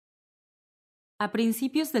A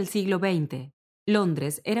principios del siglo XX,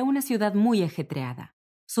 Londres era una ciudad muy ajetreada.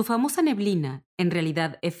 Su famosa neblina, en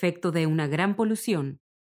realidad efecto de una gran polución,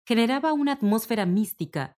 generaba una atmósfera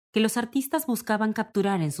mística que los artistas buscaban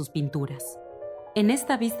capturar en sus pinturas. En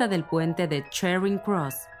esta vista del puente de Charing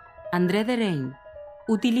Cross, André Derain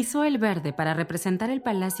utilizó el verde para representar el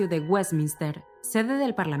Palacio de Westminster, sede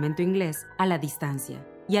del Parlamento inglés, a la distancia,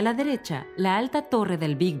 y a la derecha, la alta torre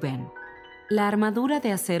del Big Ben. La armadura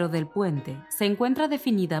de acero del puente se encuentra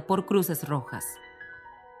definida por cruces rojas.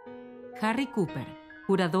 Harry Cooper,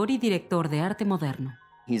 curador y director de arte moderno.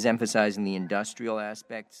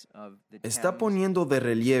 Está poniendo de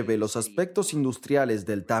relieve los aspectos industriales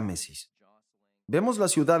del Támesis. Vemos la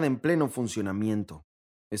ciudad en pleno funcionamiento.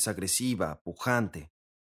 Es agresiva, pujante.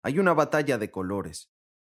 Hay una batalla de colores.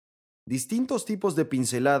 Distintos tipos de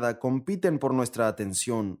pincelada compiten por nuestra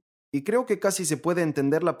atención, y creo que casi se puede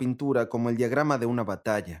entender la pintura como el diagrama de una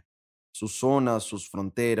batalla. Sus zonas, sus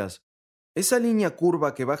fronteras. Esa línea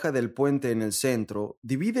curva que baja del puente en el centro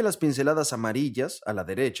divide las pinceladas amarillas, a la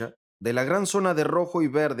derecha, de la gran zona de rojo y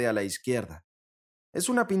verde a la izquierda. Es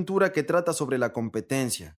una pintura que trata sobre la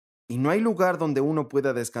competencia, y no hay lugar donde uno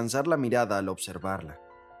pueda descansar la mirada al observarla.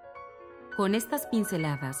 Con estas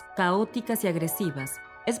pinceladas caóticas y agresivas,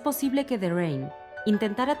 es posible que Derain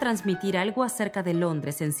intentara transmitir algo acerca de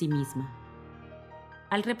Londres en sí misma.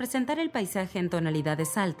 Al representar el paisaje en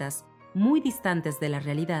tonalidades altas, muy distantes de la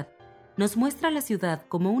realidad, nos muestra la ciudad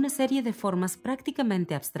como una serie de formas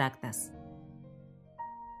prácticamente abstractas.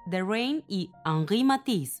 Derain y Henri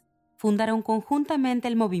Matisse fundaron conjuntamente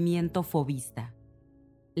el movimiento fauvista.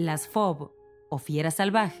 Las fauves, o fieras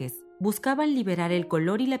salvajes, buscaban liberar el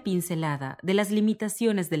color y la pincelada de las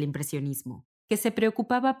limitaciones del impresionismo, que se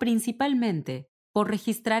preocupaba principalmente por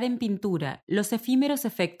registrar en pintura los efímeros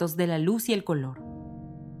efectos de la luz y el color.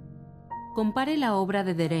 Compare la obra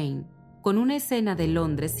de Derain con una escena de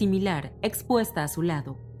Londres similar expuesta a su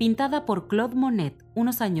lado, pintada por Claude Monet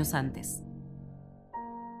unos años antes.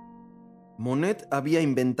 Monet había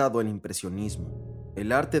inventado el impresionismo,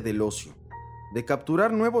 el arte del ocio, de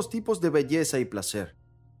capturar nuevos tipos de belleza y placer.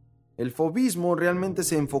 El fauvismo realmente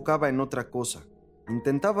se enfocaba en otra cosa,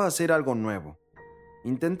 intentaba hacer algo nuevo.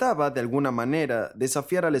 Intentaba, de alguna manera,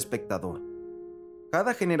 desafiar al espectador.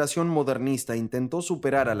 Cada generación modernista intentó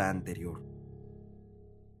superar a la anterior.